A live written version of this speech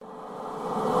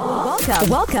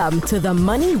Welcome to the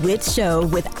Money With Show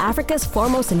with Africa's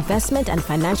foremost investment and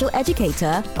financial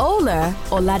educator, Ola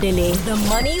Oladele. The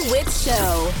Money With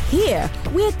Show. Here,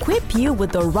 we equip you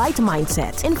with the right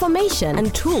mindset, information,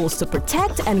 and tools to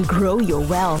protect and grow your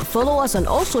wealth. Follow us on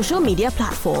all social media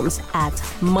platforms at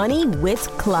Money With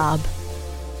Club.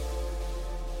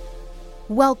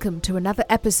 Welcome to another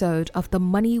episode of the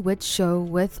Money With Show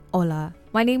with Ola.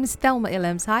 My name is Thelma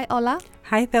Illems. Hi, Ola.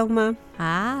 Hi, Thelma.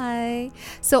 Hi.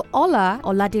 So Ola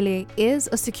Oladele is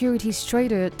a securities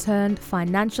trader turned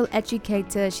financial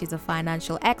educator. She's a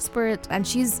financial expert and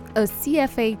she's a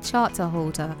CFA charter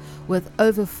holder with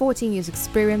over 14 years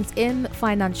experience in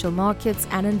financial markets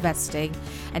and investing.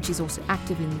 And she's also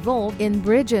actively involved in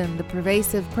bridging the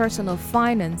pervasive personal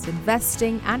finance,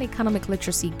 investing and economic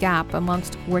literacy gap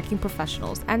amongst working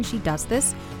professionals. And she does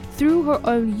this through her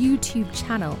own YouTube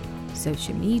channel,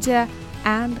 social media,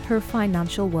 and her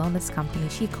financial wellness company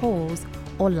she calls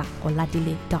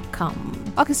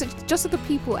olaoladele.com. Okay, so just so the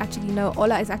people actually know,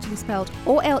 Ola is actually spelled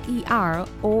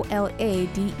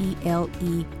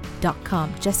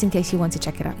OLEROLADELE.com. Just in case you want to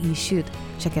check it out, you should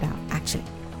check it out actually.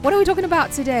 What are we talking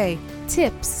about today?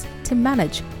 Tips to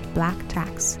manage black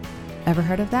tax. Ever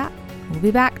heard of that? We'll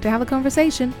be back to have a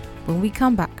conversation when we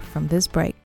come back from this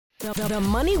break. The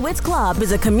Money With Club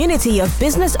is a community of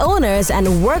business owners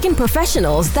and working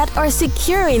professionals that are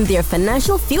securing their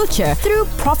financial future through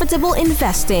profitable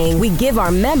investing. We give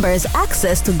our members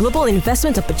access to global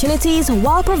investment opportunities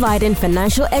while providing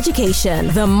financial education.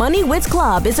 The Money With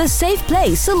Club is a safe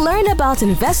place to learn about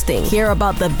investing, hear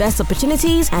about the best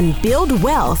opportunities, and build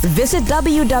wealth. Visit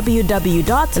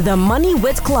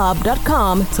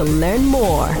www.themoneywithclub.com to learn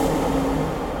more.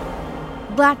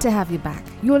 Glad to have you back.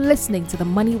 You're listening to the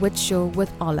Money With Show with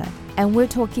Ola, and we're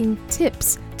talking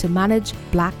tips to manage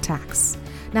black tax.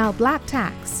 Now, black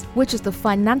tax, which is the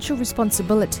financial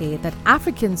responsibility that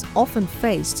Africans often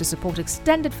face to support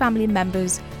extended family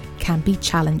members, can be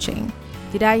challenging.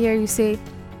 Did I hear you say,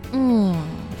 or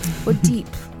deep?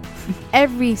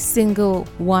 Every single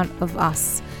one of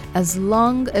us, as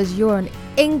long as you're an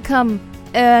income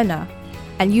earner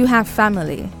and you have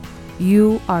family,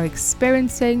 you are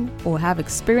experiencing or have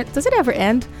experienced. Does it ever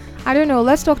end? I don't know.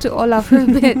 Let's talk to Ola for a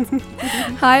bit.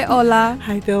 Hi, Ola.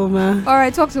 Hi, Thelma. All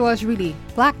right, talk to us really.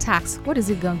 Black tax. What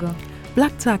is it, Gongo?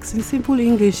 Black tax, in simple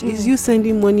English, is you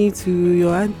sending money to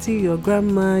your auntie, your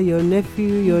grandma, your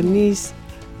nephew, your niece,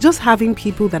 just having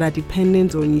people that are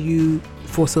dependent on you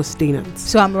for sustenance.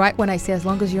 So I'm right when I say as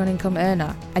long as you're an income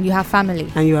earner and you have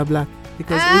family. And you are black.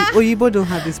 Because Oyibo don't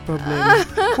have this problem.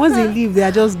 Once they leave, they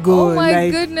are just gone. Oh my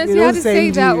goodness, you had to say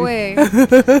it that way.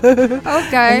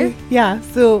 Okay. Yeah,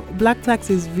 so black tax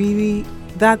is really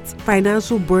that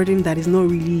financial burden that is not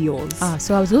really yours.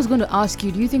 So I was just going to ask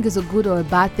you, do you think it's a good or a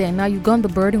bad thing? Now you've gone the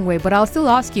burden way, but I'll still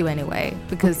ask you anyway.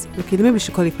 Because okay, then maybe we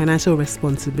should call it financial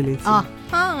responsibility.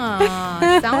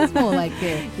 Sounds more like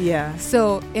it. Yeah.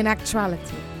 So in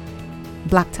actuality,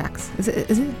 black tax, is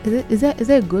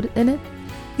there good in it?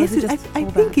 Yes, I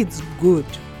think it's good,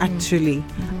 actually.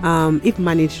 If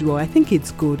managed well, I think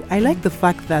it's good. I like the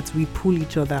fact that we pull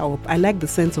each other up. I like the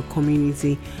sense of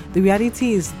community. The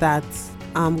reality is that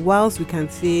whilst we can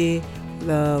say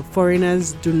the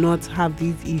foreigners do not have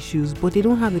these issues, but they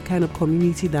don't have the kind of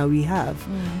community that we have,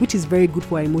 which is very good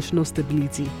for our emotional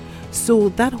stability. So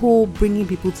that whole bringing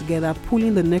people together,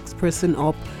 pulling the next person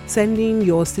up, sending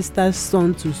your sister's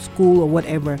son to school or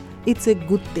whatever, it's a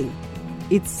good thing.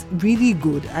 It's really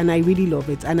good and I really love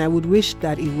it, and I would wish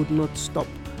that it would not stop.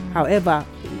 However,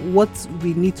 what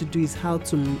we need to do is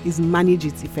manage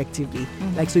it effectively,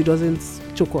 like so it doesn't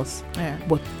choke us. Yeah.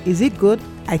 But is it good?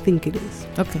 I think it is.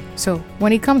 Okay, so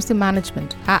when it comes to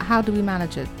management, how do we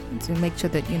manage it to make sure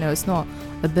that it's not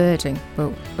a burden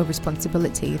but a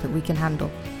responsibility that we can handle?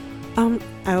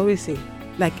 I always say,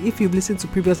 like, if you've listened to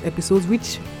previous episodes,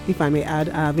 which, if I may add,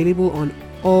 are available on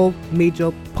all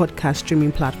major podcast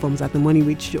streaming platforms at The Money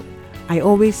With Show, I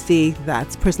always say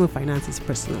that personal finance is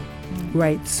personal,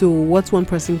 right? So what one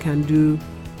person can do,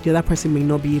 the other person may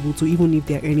not be able to, even if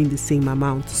they're earning the same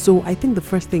amount. So I think the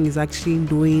first thing is actually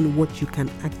knowing what you can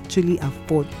actually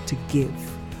afford to give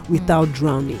without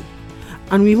drowning.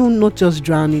 And even not just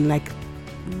drowning,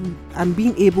 and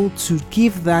being able to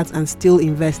give that and still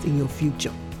invest in your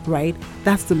future. Right?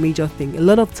 That's the major thing. A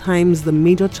lot of times the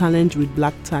major challenge with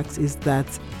black tax is that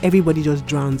everybody just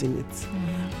drowns in it.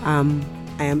 I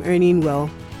am earning well,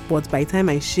 but by the time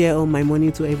I share all my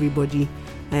money to everybody,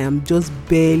 I am just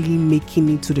barely making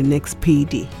it to the next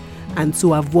payday. And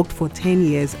so I've worked for 10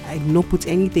 years, I've not put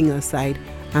anything aside,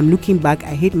 I'm looking back,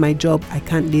 I hate my job, I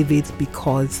can't leave it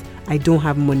because I don't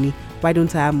have money. Why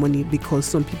don't I have money? Because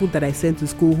some people that I sent to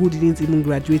school who didn't even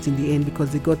graduate in the end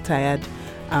because they got tired,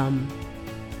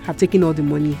 have taken all the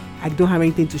money. I don't have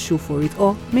anything to show for it.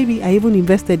 Or maybe I even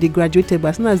invested, they graduated, but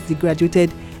as soon as they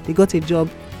graduated, they got a job,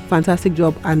 fantastic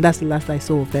job, and that's the last I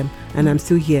saw of them, and I'm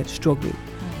still here struggling.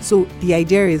 So the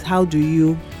idea is, how do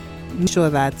you make sure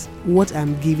that what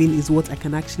I'm giving is what I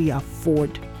can actually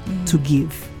afford to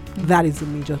give? That is the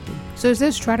major thing. So is there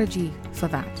a strategy for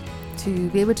that, to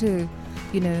be able to,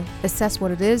 assess what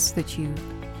it is that you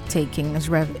taking as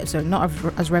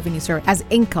as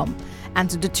income, and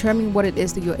to determine what it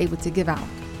is that you're able to give out?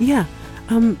 Yeah,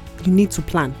 you need to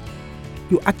plan.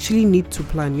 You actually need to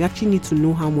plan. You actually need to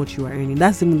know how much you are earning.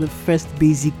 That's even the first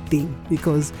basic thing,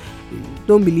 because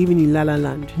don't be living in la la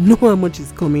land. Know how much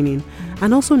is coming in,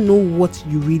 and also know what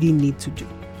you really need to do,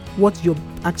 what your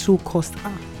actual costs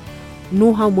are.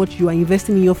 Know how much you are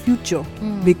investing in your future,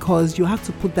 because you have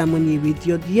to put that money with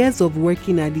your years of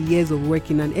working are the years of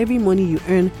working, and every money you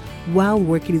earn while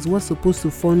working is what's supposed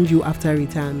to fund you after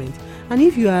retirement. And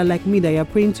if you are like me, that you're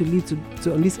praying to live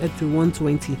to on this earth to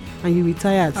 120 and you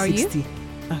retire at 60,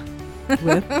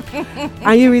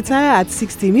 and you retire at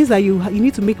 60, means that you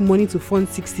need to make money to fund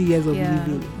 60 years of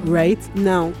living, right?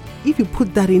 Now, if you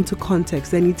put that into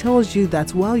context, then it tells you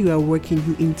that while you are working,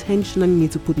 you intentionally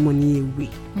need to put money away,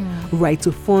 right,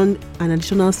 to fund an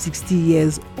additional 60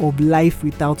 years of life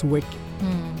without working.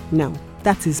 Now,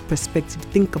 that is perspective.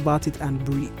 Think about it and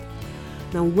breathe.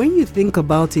 Now, when you think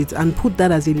about it and put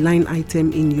that as a line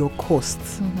item in your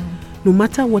costs, no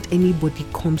matter what anybody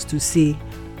comes to say,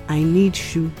 I need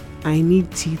shoe, I need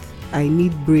teeth, I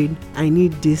need brain, I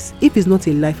need this. If it's not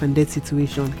a life and death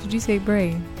situation. Did you say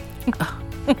brain?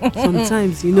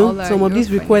 Sometimes, some of these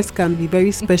requests can be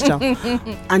very special,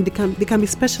 and they can be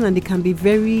special, and they can be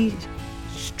very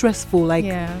stressful. Like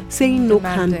saying no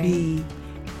can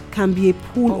be a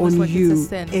pull almost on like you.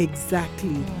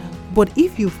 Exactly. But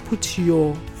if you've put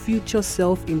your future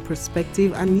self in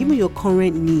perspective, and even your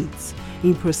current needs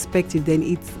in perspective, then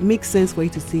it makes sense for you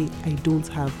to say, I don't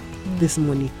have this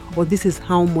money, or this is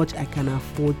how much I can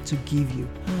afford to give you.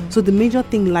 So the major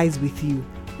thing lies with you.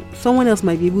 Someone else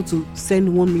might be able to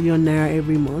send 1 million naira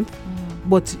every month,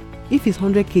 but if it's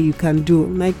 100k, you can do.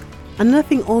 Like, another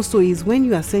thing also is, when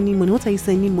you are sending money, what are you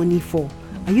sending money for?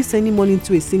 Are you sending money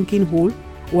into a sinking hole,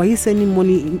 or are you sending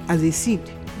money as a seed?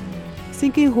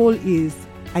 Sinking hole is,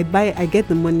 I get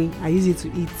the money, I use it to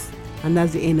eat, and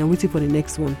that's the end. I'm waiting for the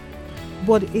next one.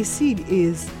 But a seed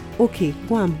is, okay,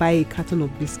 go and buy a carton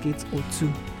of biscuits or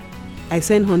 2. I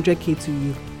send 100k to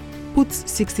you. Put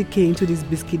 60k into this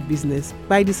biscuit business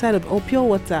by the side of, or pure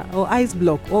water, or ice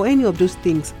block, or any of those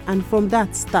things, and from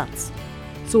that starts.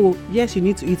 So yes, you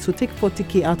need to eat, so take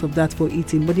 40k out of that for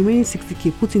eating, but the remaining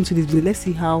 60k put into this business. Let's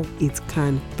see how it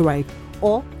can thrive.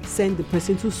 Or send the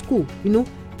person to school,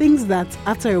 things that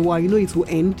after a while, it will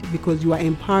end, because you are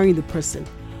empowering the person.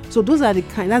 So that's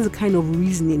the kind of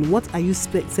reasoning. What are you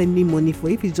sending money for?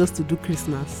 If it's just to do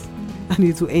Christmas and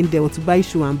it will end there, or to buy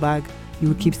shoe and bag, you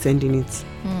will keep sending it.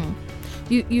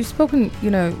 You've spoken,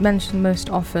 mentioned most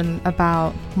often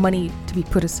about money to be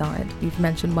put aside. You've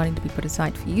mentioned money to be put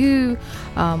aside for you,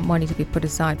 money to be put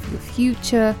aside for your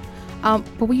future.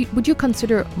 But would you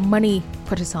consider money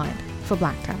put aside for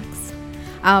Black Tax?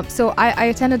 So I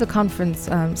attended a conference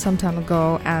some time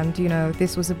ago, and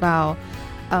this was about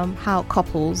how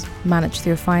couples manage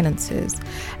their finances.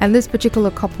 And this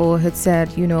particular couple had said,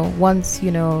 once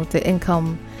the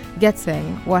income gets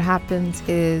in, what happens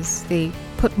is they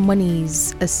put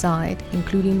monies aside,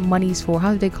 including monies for,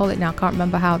 how do they call it now? I can't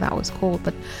remember how that was called,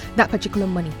 but that particular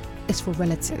money is for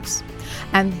relatives.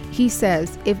 And he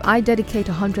says, if I dedicate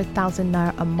 100,000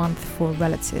 naira a month for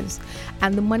relatives,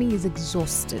 and the money is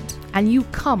exhausted, and you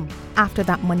come after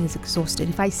that money is exhausted,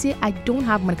 if I say I don't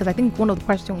have money, because I think one of the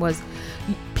questions was,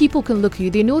 people can look at you,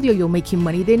 they know that you're making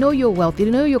money, they know you're wealthy,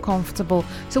 they know you're comfortable.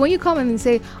 So when you come in and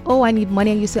say, oh, I need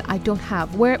money, and you say, I don't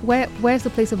have, where's the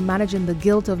place of managing the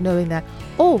guilt of knowing that,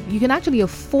 oh, you can actually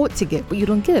afford to give, but you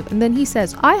don't give? And then he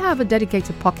says, I have a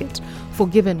dedicated pocket for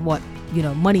giving what,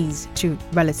 monies to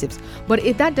relatives. But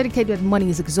if that dedicated money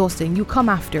is exhausting, you come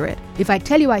after it. If I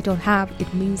tell you I don't have,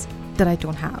 it means that I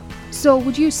don't have. So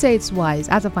would you say it's wise,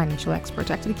 as a financial expert,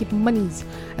 to actually keep monies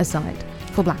aside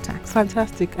for Black Tax?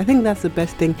 Fantastic. I think that's the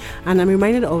best thing. And I'm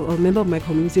reminded of a member of my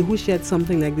community who shared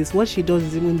something like this. What she does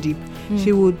is even deep.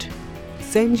 She would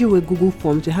send you a Google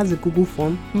form. She has a Google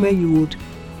form where you would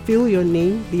fill your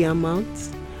name, the amount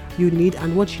you need,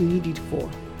 and what you need it for,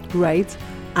 right?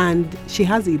 and she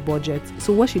has a budget.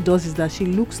 So what she does is that she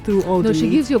looks through all No, the she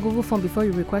needs. gives you a Google form before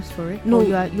you request for it. No,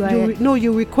 Or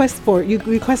you request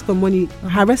for money.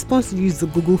 Her response to you is the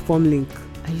Google form link.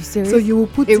 Are you serious? So you will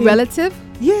put a in, relative?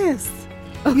 yes.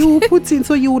 Okay. You will put in,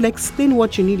 so you will explain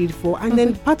what you need it for, and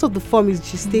then part of the form is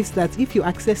she states that if you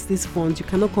access these funds, you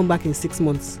cannot come back in 6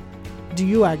 months. Do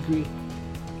you agree?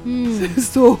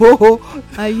 So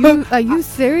Are you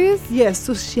serious? yes,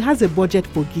 so she has a budget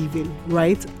for giving,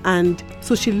 right? And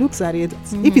so she looks at it.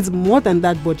 If it's more than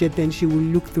that budget, then she will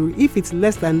look through. If it's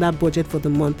less than that budget for the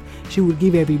month, she will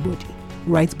give everybody,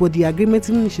 right? But the agreement,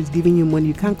 even if she's giving you money,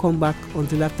 you can't come back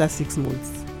until after 6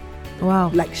 months,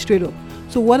 Wow. like straight up.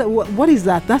 So what is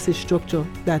that? That's a structure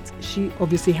that she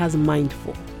obviously has mind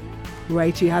for,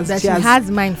 right? She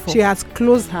has mindful. She has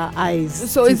closed her eyes.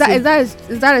 So to is that say-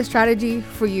 is that a strategy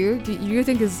for you? Do you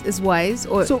think is wise,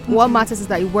 or So- what matters is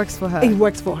that it works for her? It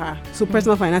works for her. So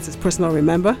personal finance is personal,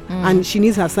 remember? And she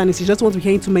needs her sanity. She just wants to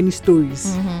hear too many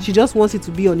stories. She just wants it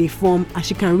to be on a form and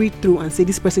she can read through and say,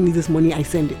 this person needs this money, I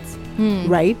send it.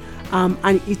 Right?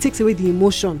 And it takes away the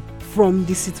emotion from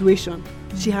the situation.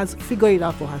 She has figured it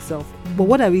out for herself. But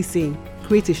what are we saying?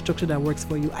 Create a structure that works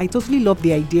for you. I totally love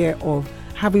the idea of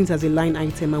having it as a line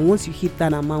item, and once you hit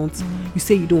that amount, you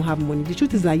say you don't have money. The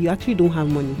truth is that you actually don't have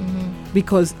money,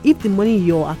 because if the money in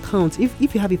your account, if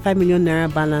you have a 5 million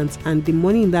naira balance and the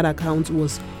money in that account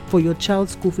was for your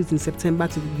child's school fees in September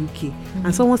to the UK,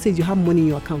 and someone says you have money in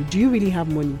your account, do you really have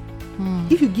money?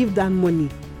 If you give that money,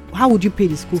 how would you pay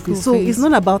the school fees? So it's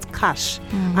not about cash.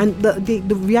 And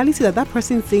the reality that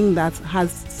person saying that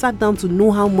has sat down to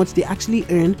know how much they actually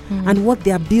earn and what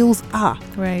their bills are,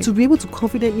 Right. to be able to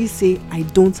confidently say, I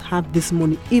don't have this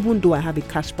money, even though I have a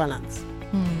cash balance.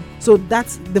 So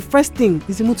that's the first thing,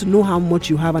 is able to know how much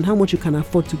you have and how much you can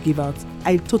afford to give out.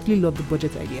 I totally love the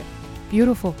budget idea.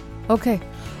 Beautiful. Okay,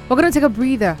 we're going to take a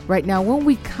breather right now. When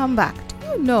we come back,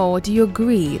 do you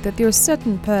agree that there are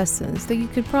certain persons that you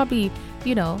could probably,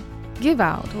 give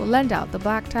out or lend out the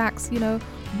black tax,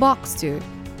 box to?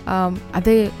 Are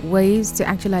there ways to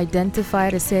actually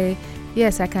identify to say,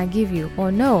 yes, I can give you,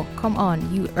 or no, come on,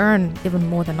 you earn even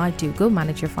more than I do, go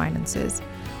manage your finances?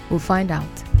 We'll find out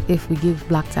if we give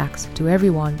black tax to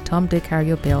everyone, Tom, Dick, Harry,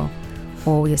 your bill,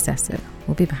 or we assess it.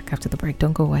 We'll be back after the break.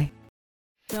 Don't go away.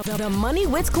 The Money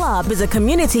Wits Club is a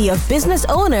community of business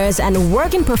owners and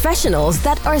working professionals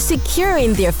that are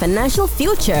securing their financial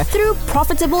future through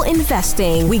profitable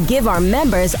investing. We give our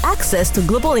members access to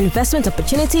global investment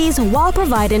opportunities while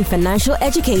providing financial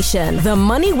education. The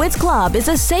Money Wits Club is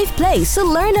a safe place to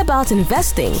learn about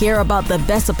investing, hear about the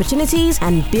best opportunities,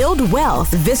 and build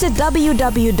wealth. Visit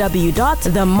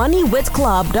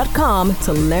www.themoneywitsclub.com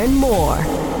to learn more.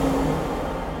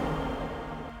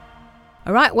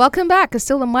 All right, welcome back. It's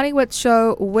still the Money Wits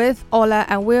Show with Ola,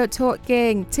 and we're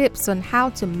talking tips on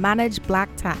how to manage black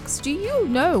tax. Do you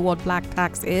know what black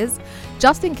tax is?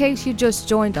 Just in case you just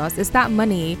joined us, it's that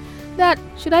money that,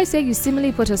 should I say, you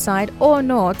seemingly put aside or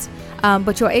not,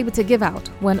 but you're able to give out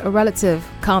when a relative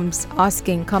comes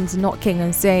knocking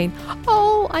and saying,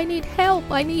 oh, I need help.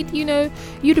 I need,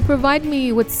 you to provide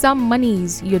me with some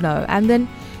monies, and then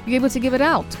you're able to give it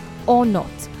out or not.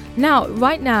 Now,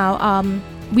 right now,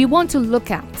 we want to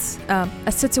look at a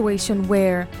situation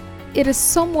where it is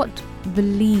somewhat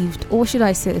believed, or should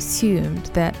I say assumed,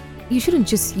 that you shouldn't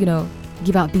just,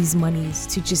 give out these monies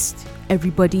to just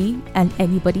everybody and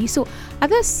anybody. So are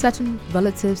there certain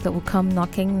relatives that will come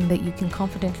knocking that you can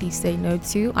confidently say no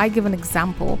to? I give an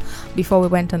example before we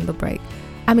went on the break.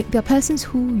 I mean, there are persons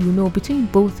who, between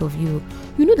both of you,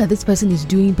 that this person is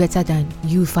doing better than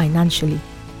you financially.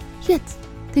 Yet,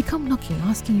 they come knocking,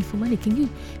 asking you for money. Can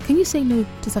you say no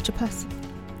to such a person?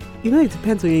 It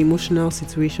depends on your emotional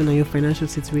situation and your financial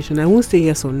situation. I won't say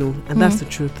yes or no, and that's the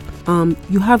truth.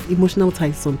 You have emotional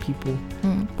ties to some people.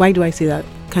 Why do I say that?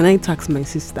 Can I tax my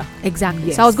sister? Exactly.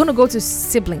 Yes. So I was going to go to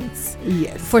siblings.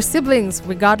 Yes. For siblings,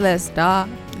 regardless,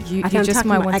 you just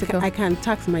might want to go. I can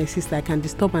tax my sister. I can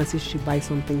disturb and say she buy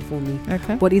something for me.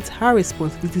 Okay. But it's her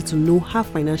responsibility to know her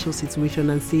financial situation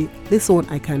and say, this one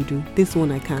I can do, this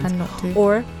one I can't. Cannot do.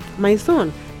 Or my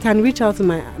son can reach out to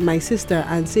my sister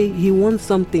and say he wants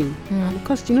something.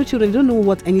 Because children don't know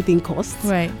what anything costs.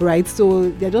 Right. So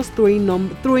they're just throwing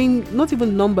not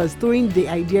even numbers, throwing the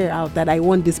idea out that I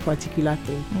want this particular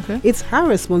thing. Okay. It's her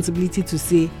responsibility to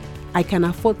say, I can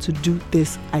afford to do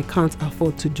this, I can't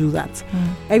afford to do that.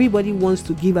 Everybody wants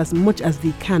to give as much as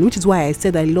they can, which is why I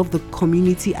said I love the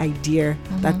community idea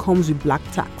that comes with black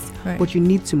tax. Right. But you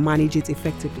need to manage it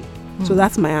effectively. So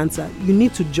that's my answer. You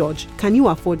need to judge. Can you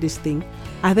afford this thing?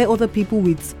 Are there other people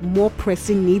with more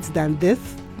pressing needs than this?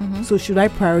 So should I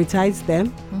prioritize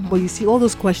them? But you see all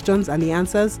those questions and the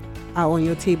answers, are on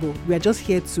your table. We are just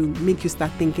here to make you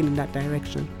start thinking in that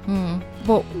direction.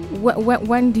 But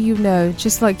when do you know,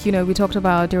 just like, we talked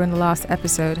about during the last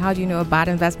episode, how do you know a bad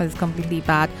investment is completely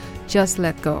bad? Just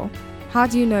let go. How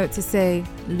do you know to say,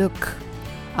 look,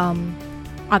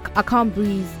 I can't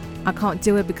breathe, I can't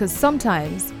do it? Because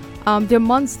sometimes there are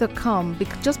months that come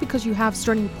just because you have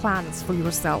certain plans for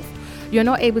yourself. You're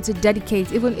not able to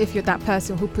dedicate, even if you're that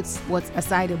person who puts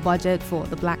aside a budget for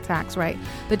the black tax, right?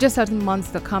 There are just certain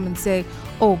months that come and say,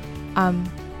 I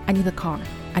need a car.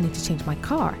 I need to change my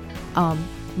car.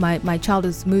 My child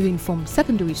is moving from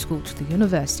secondary school to the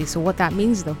university. So what that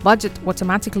means, the budget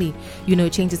automatically,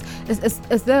 changes.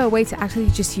 Is there a way to actually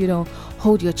just,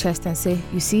 hold your chest and say,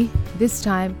 you see, this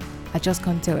time I just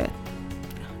can't do it?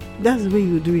 That's the way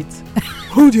you do it.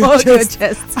 Hold your chest.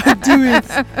 Do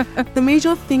it. The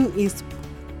major thing is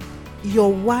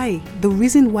your why. The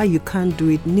reason why you can't do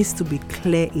it needs to be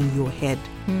clear in your head.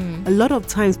 A lot of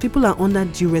times people are under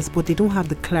duress, but they don't have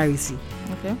the clarity.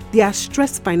 Okay. They are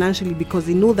stressed financially because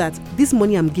they know that this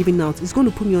money I'm giving out is going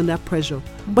to put me under pressure.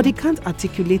 But they can't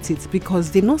articulate it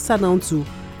because they've not sat down to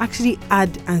actually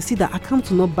add and see that account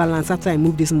will not balance after I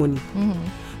move this money.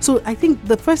 So I think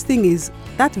the first thing is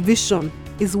that vision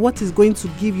is what is going to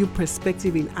give you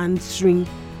perspective in answering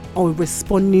or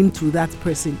responding to that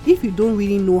person. If you don't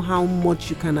really know how much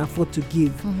you can afford to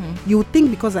give, you would think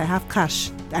because I have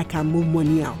cash, I can move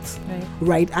money out,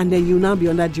 right? And then you now be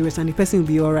under duress and the person will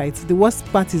be all right. The worst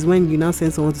part is when you now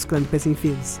send someone to school and the person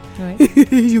fails.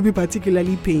 Right. You'll be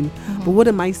particularly pained. But what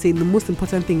am I saying? The most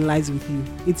important thing lies with you.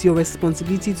 It's your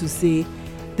responsibility to say,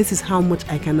 this is how much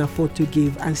I can afford to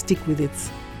give, and stick with it.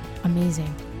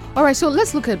 Amazing. All right, so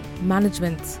let's look at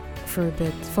management for a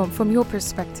bit. From your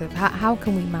perspective, how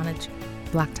can we manage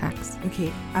black tax?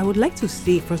 Okay, I would like to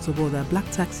say, first of all, that black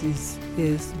tax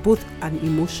is both an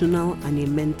emotional and a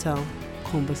mental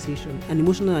conversation, an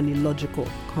emotional and a logical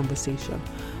conversation.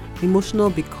 Emotional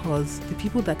because the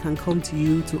people that can come to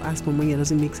you to ask for money that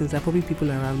doesn't make sense are probably people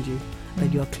around you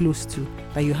that you are close to,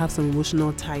 that you have some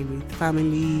emotional tie with,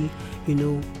 family,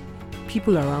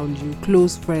 people around you,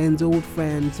 close friends, old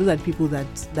friends. Those are the people that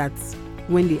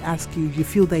when they ask you, you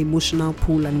feel the emotional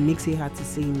pull and it makes it hard to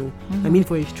say no. I mean,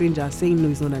 for a stranger, saying no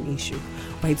is not an issue,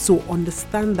 right? So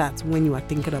understand that when you are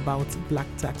thinking about black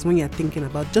tax, when you are thinking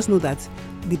about, just know that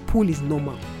the pull is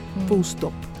normal, full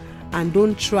stop. And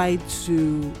don't try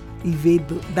to evade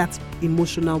that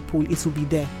emotional pull. It will be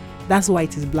there. That's why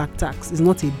it is black tax. It's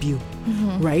not a bill,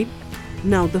 right?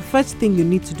 Now, the first thing you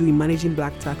need to do in managing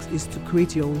black tax is to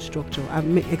create your own structure.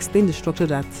 I've explained the structure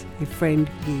that a friend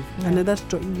gave.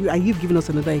 Yeah. You've given us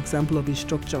another example of a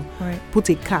structure. Right. Put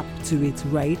a cap to it,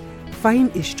 right? Find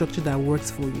a structure that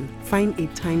works for you. Find a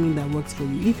timing that works for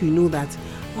you. If you know that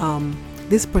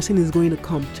this person is going to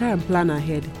come, try and plan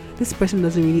ahead. This person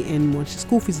doesn't really earn much.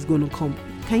 School fees is going to come.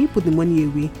 Can you put the money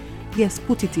away? Yes,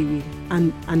 put it away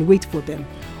and wait for them.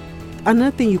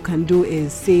 Another thing you can do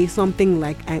is say something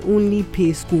like, I only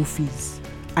pay school fees.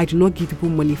 I do not give people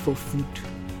money for food.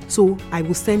 So I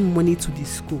will send money to the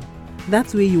school.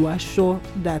 That way you are sure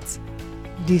that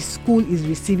the school is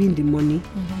receiving the money,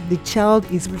 the child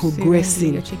is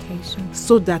progressing, education,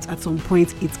 so that at some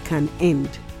point it can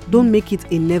end. Don't make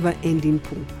it a never-ending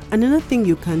pool. Another thing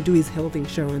you can do is health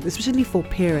insurance, especially for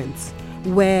parents,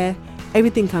 where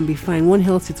everything can be fine. One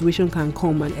health situation can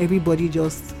come and everybody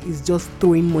is just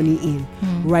throwing money in,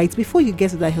 right? Before you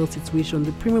get to that health situation,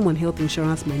 the premium on health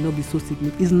insurance might not be so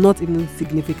significant. It's not even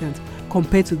significant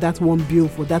compared to that one bill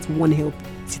for that one health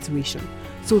situation.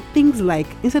 So things like,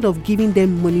 instead of giving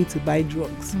them money to buy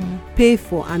drugs, pay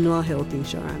for annual health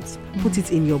insurance. Put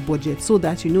it in your budget so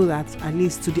that you know that at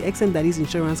least to the extent that this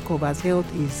insurance covers, health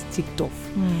is ticked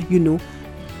off,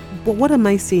 But what am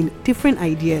I saying? Different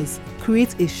ideas.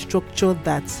 Create a structure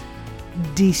that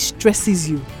de-stresses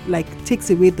you, like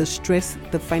takes away the stress,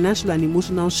 the financial and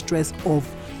emotional stress of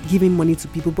giving money to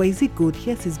people. But is it good?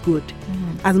 Yes, it's good.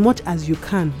 As much as you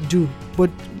can do.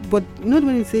 But you know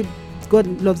when you say God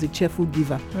loves a cheerful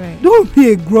giver, right? Don't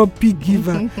be a grumpy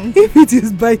giver. If it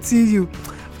is biting you,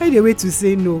 find a way to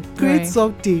say no. Create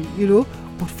something,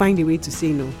 but find a way to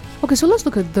say no. Okay, so let's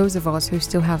look at those of us who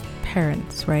still have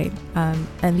parents, right?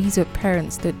 And these are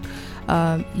parents that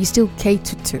you still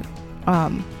cater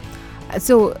to.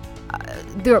 So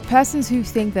there are persons who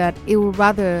think that it would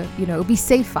rather, it'll be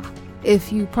safer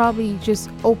if you probably just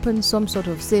open some sort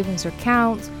of savings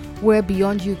account where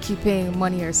beyond you keeping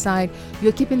money aside,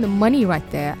 you're keeping the money right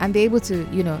there and they're able to,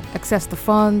 access the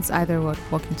funds, either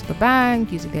walking to the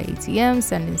bank, using their ATM,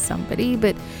 sending somebody.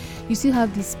 But you still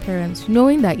have these parents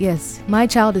knowing that, yes, my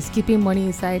child is keeping money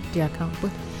inside the account, but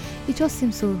it just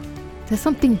seems so, there's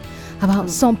something about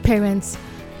some parents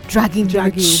dragging their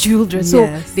children. So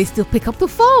they still pick up the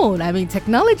phone. I mean,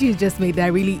 technology has just made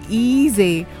that really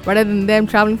easy rather than them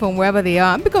traveling from wherever they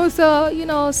are. Because,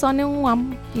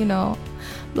 son,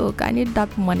 look, I need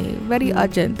that money, very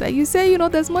urgent. You say,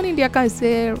 there's money in the account. I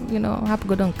say, have to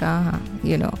go down,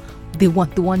 they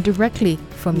want the one directly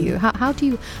from you. How do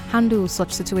you handle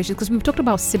such situations? Because we've talked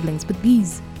about siblings, but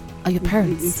these are your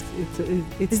parents.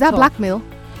 It's is that tough. Blackmail?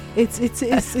 It's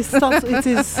subtle. It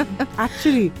is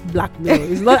actually blackmail.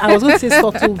 It's not. I was going to say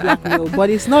subtle blackmail, but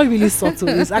it's not really subtle.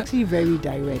 It's actually very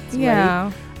direct. Yeah.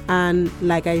 Right? And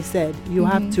like I said, you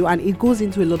have to, and it goes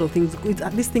into a lot of things.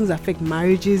 These things affect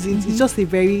marriages. It's just a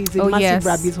massive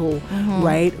rabbit hole,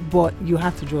 right? But you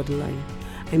have to draw the line.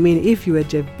 I mean, if you were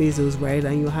Jeff Bezos, right,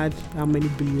 and you had how many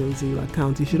billions in your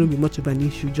account, it shouldn't be much of an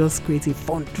issue. Just create a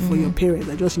fund for your parents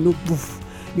and just, poof.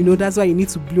 That's why you need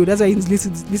to blow. That's why you need to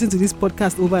listen to this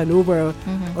podcast over and over.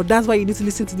 Or that's why you need to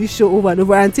listen to this show over and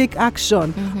over and take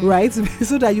action, right?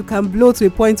 So that you can blow to a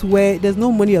point where there's no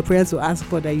money your parents will ask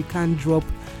for that you can't drop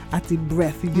at a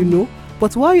breath,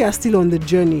 But while you are still on the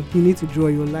journey, you need to draw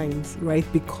your lines, right?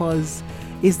 Because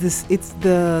it's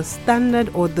the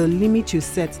standard or the limit you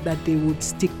set that they would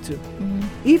stick to.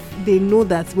 If they know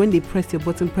that when they press your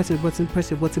button,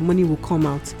 money will come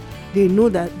out, they know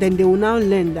that, then they will now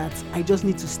learn that I just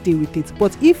need to stay with it.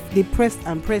 But if they press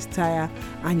tire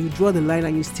and you draw the line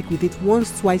and you stick with it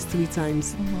once, twice, 3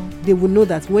 times, they will know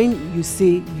that when you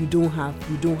say you don't have.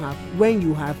 When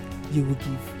you have, you will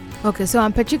give. Okay, so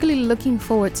I'm particularly looking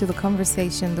forward to the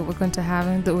conversation that we're going to have,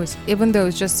 even though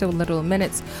it's just so little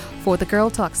minutes for the Girl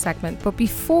Talk segment. But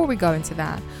before we go into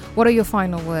that, what are your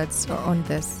final words on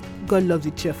this? God loves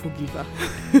a cheerful giver.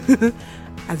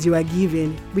 As you are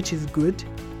giving, which is good,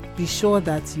 be sure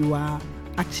that you are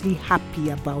actually happy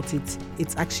about it.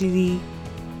 It's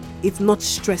not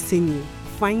stressing you.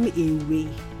 Find a way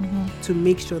to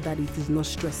make sure that it is not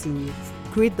stressing you.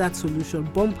 Create that solution.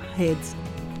 Bump heads.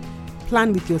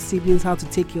 Plan with your siblings how to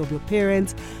take care of your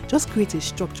parents. Just create a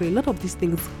structure. A lot of these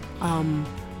things are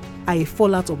a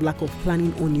fallout of lack of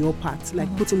planning on your part, like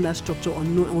putting that structure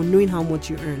on knowing how much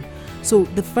you earn. So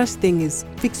the first thing is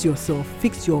fix yourself,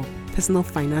 fix your personal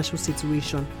financial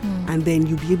situation, and then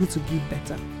you'll be able to give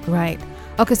better. Right.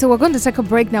 Okay, so we're going to take a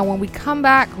break now. When we come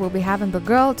back, we'll be having the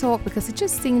girl talk, because it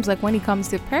just seems like when it comes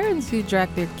to parents who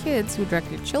drag their kids, who drag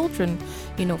their children,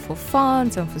 for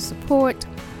funds and for support,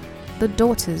 the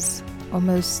daughters are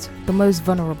the most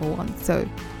vulnerable ones. So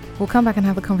we'll come back and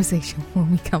have a conversation when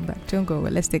we come back. Don't go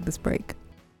away. Let's take this break.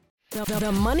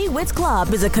 The Money Wits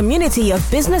Club is a community of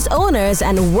business owners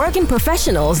and working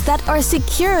professionals that are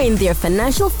securing their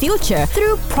financial future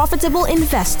through profitable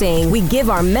investing. We give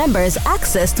our members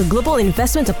access to global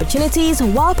investment opportunities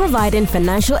while providing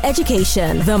financial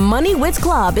education. The Money Wits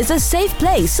Club is a safe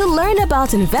place to learn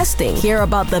about investing, hear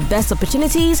about the best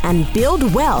opportunities, and build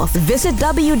wealth. Visit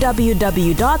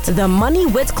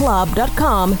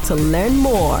www.themoneywitsclub.com to learn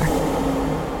more.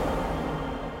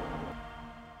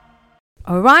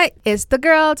 All right, it's the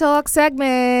Girl Talk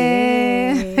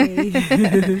segment.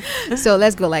 So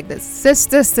let's go like this.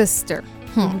 Sister.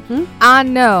 I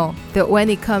know that when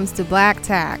it comes to black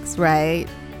tax, right,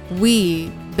 we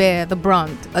bear the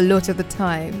brunt a lot of the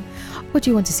time. What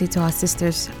do you want to say to our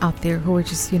sisters out there who are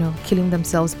just, killing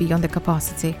themselves beyond their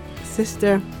capacity?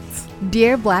 Sister.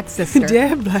 Dear black sister.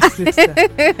 Dear black sister.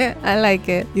 I like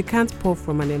it. You can't pour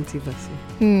from an empty vessel.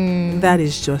 That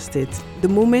is just it. The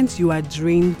moment you are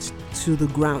drained to the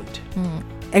ground,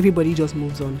 everybody just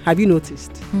moves on. Have you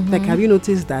noticed? Have you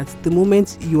noticed that the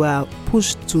moment you are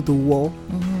pushed to the wall,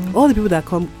 all the people that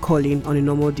come calling on a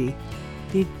normal day,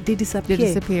 they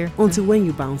disappear until when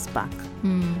you bounce back.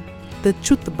 The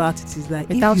truth about it is that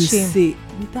without if you shame. say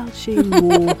without shame,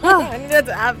 I needed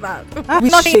to have that.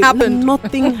 Nothing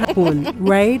happened,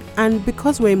 right? And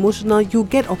because we're emotional, you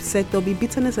get upset. There'll be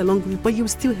bitterness along with it, but you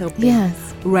still help them.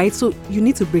 Yes. Right? So you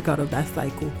need to break out of that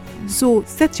cycle. So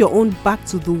set your own back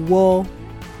to the wall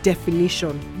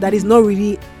definition that is not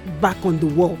really back on the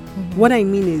wall. What I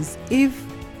mean is, if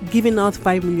giving out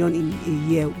 5 million in a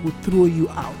year would throw you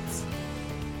out,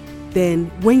 then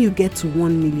when you get to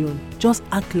 1 million, just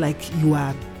act like you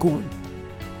are gone.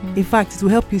 In fact, it will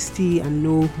help you see and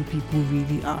know who people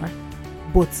really are.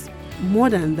 But more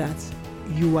than that,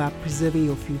 you are preserving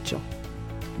your future.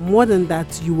 More than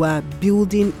that, you are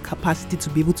building capacity to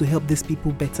be able to help these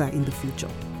people better in the future.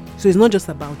 So it's not just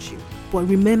about you. But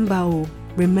remember,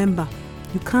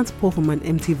 you can't pour from an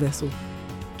empty vessel.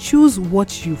 Choose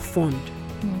what you fund.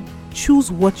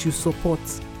 Choose what you support.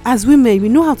 As women, we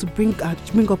know how to bring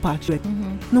up our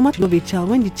children. No matter you love a child,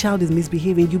 when the child is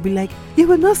misbehaving, you'll be like, you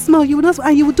will not smile,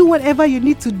 and you will do whatever you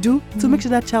need to do to make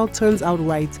sure that child turns out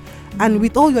right. And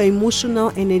with all your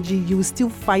emotional energy, you will still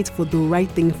fight for the right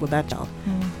thing for that child.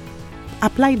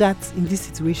 Apply that in this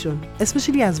situation.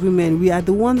 Especially as women, we are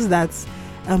the ones that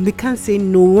we can't say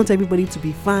no, we want everybody to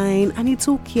be fine, and it's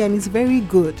okay and it's very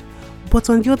good. But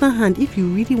on the other hand, if you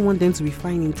really want them to be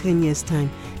fine in 10 years' time,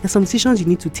 there's some decisions you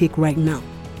need to take right now.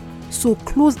 So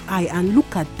close eye and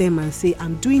look at them and say,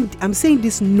 I'm saying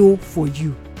this no for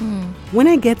you. When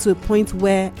I get to a point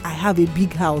where I have a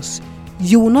big house,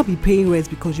 you will not be paying rent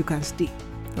because you can stay.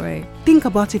 Right. Think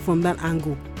about it from that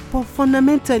angle. But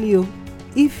fundamentally,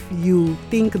 if you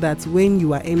think that when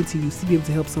you are empty, you still be able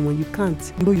to help someone, you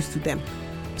can't. You're not used to them.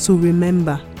 So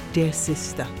remember, dear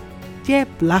sister, dear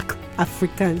Black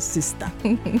African sister,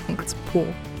 it's pour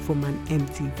from an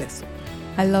empty vessel.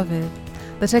 I love it.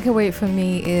 The takeaway for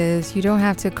me is you don't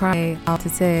have to cry out to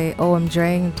say, oh, I'm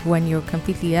drained when you're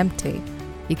completely empty.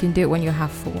 You can do it when you're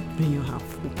half full. When you're half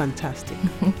full. Fantastic.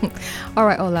 All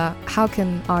right, Ola, how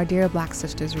can our dear Black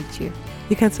sisters reach you?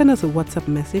 You can send us a WhatsApp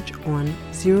message on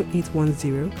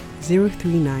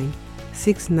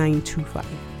 0810-039-6925.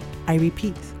 I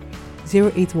repeat,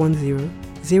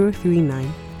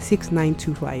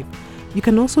 0810-039-6925. You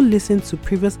can also listen to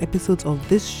previous episodes of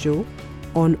this show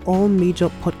on all major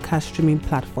podcast streaming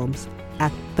platforms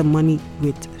at The Money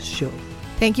Wit Show.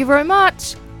 Thank you very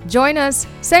much. Join us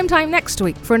same time next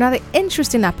week for another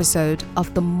interesting episode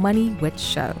of The Money Wit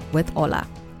Show with Ola.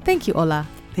 Thank you, Ola.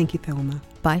 Thank you, Thelma.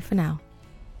 Bye for now.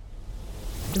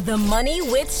 The Money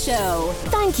Wit Show.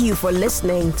 Thank you for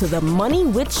listening to The Money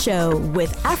Wit Show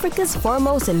with Africa's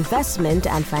foremost investment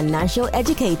and financial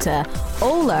educator,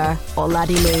 Ola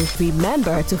Oladile.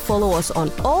 Remember to follow us on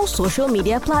all social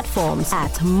media platforms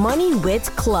at Money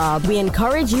Wit Club. We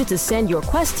encourage you to send your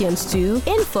questions to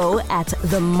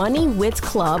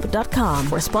info@themoneywitclub.com.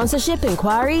 For sponsorship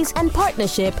inquiries and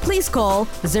partnership, please call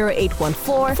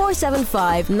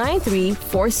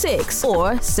 0814-475-9346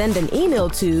 or send an email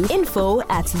to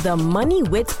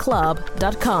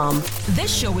info@themoneywitclub.com.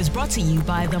 This show is brought to you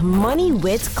by The Money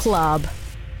Wit Club.